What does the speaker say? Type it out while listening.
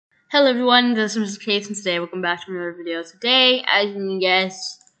Hello everyone, this is MCreator, and today welcome back to another video. Today, as you can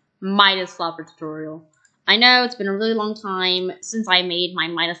guess, Midas Flopper tutorial. I know it's been a really long time since I made my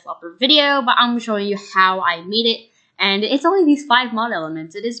Midas Flopper video, but I'm showing you how I made it, and it's only these 5 mod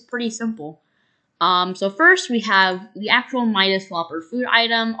elements. It is pretty simple. So first we have the actual Midas Flopper food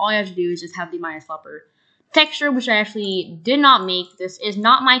item. All you have to do is just have the Midas Flopper texture, which I actually did not make. This is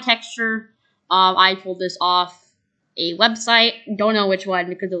not my texture. I pulled this off a website, don't know which one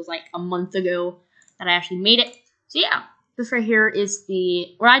because it was like a month ago that I actually made it. So yeah, this right here is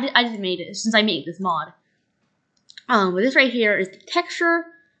the, or I just made it since I made this mod. But this right here is the texture,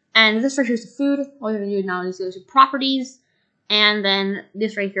 and this right here is the food. All you have to do now is go to properties, and then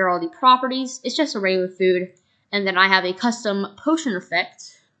this right here are all the properties. It's just a regular food, and then I have a custom potion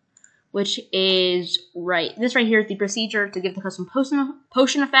effect, which is this right here is the procedure to give the custom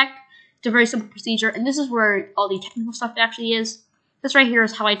potion effect. It's a very simple procedure, and this is where all the technical stuff actually is. This right here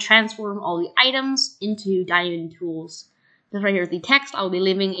is how I transform all the items into diamond tools. This right here is the text. I'll be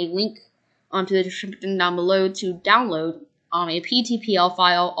leaving a link onto the description down below to download a PTPL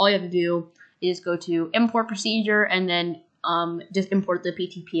file. All you have to do is go to import procedure and then just import the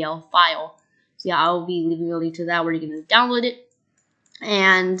PTPL file. So yeah, I'll be leaving a link to that where you can download it.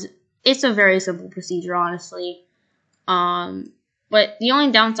 And it's a very simple procedure, honestly. But the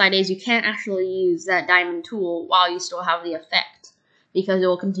only downside is you can't actually use that diamond tool while you still have the effect, because it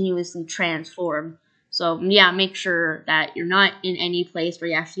will continuously transform. So yeah, make sure that you're not in any place where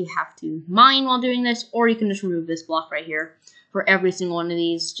you actually have to mine while doing this, or you can just remove this block right here for every single one of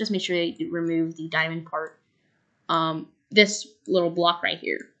these. Just make sure that you remove the diamond part, this little block right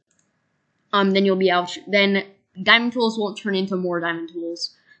here. Then you'll be able to, then diamond tools won't turn into more diamond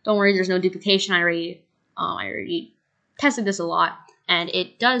tools. Don't worry, there's no duplication. I already tested this a lot, and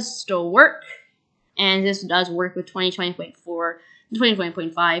it does still work, and this does work with 2020.4 and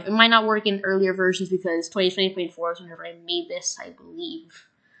 2020.5. It might not work in earlier versions because 2020.4 is whenever I made this, I believe.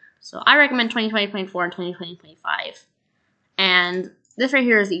 So I recommend 2020.4 and 2020.5. And this right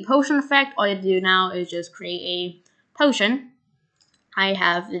here is the potion effect. All you have to do now is just create a potion. I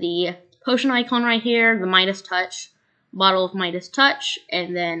have the potion icon right here, the Midas Touch, bottle of Midas Touch,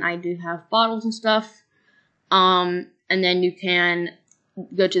 and then I do have bottles and stuff. And then you can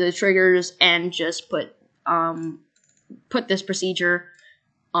go to the triggers and just put this procedure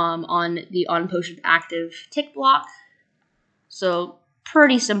on the on potion active tick block. So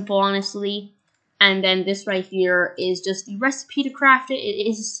pretty simple, honestly. And then this right here is just the recipe to craft it. It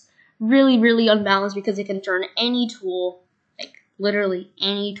is really, really unbalanced because it can turn any tool, like literally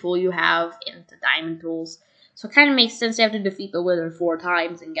any tool you have, into diamond tools. So it kind of makes sense you have to defeat the wizard 4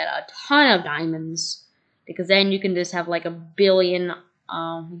 times and get a ton of diamonds. Because then you can just have like a billion,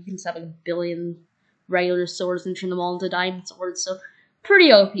 regular swords and turn them all into diamond swords. So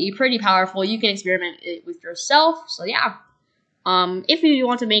pretty OP, pretty powerful. You can experiment it with yourself. So yeah, if you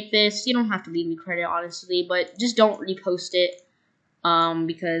want to make this, you don't have to leave me credit, honestly, but just don't repost it,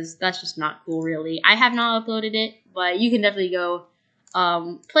 because that's just not cool, really. I have not uploaded it, but you can definitely go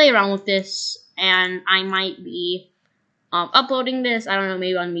play around with this, and I might be uploading this, I don't know,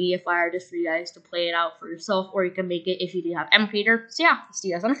 maybe on Mediafire, just for you guys to play it out for yourself, or you can make it if you do have MCreator. So yeah, see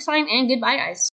you guys next time, and goodbye, guys.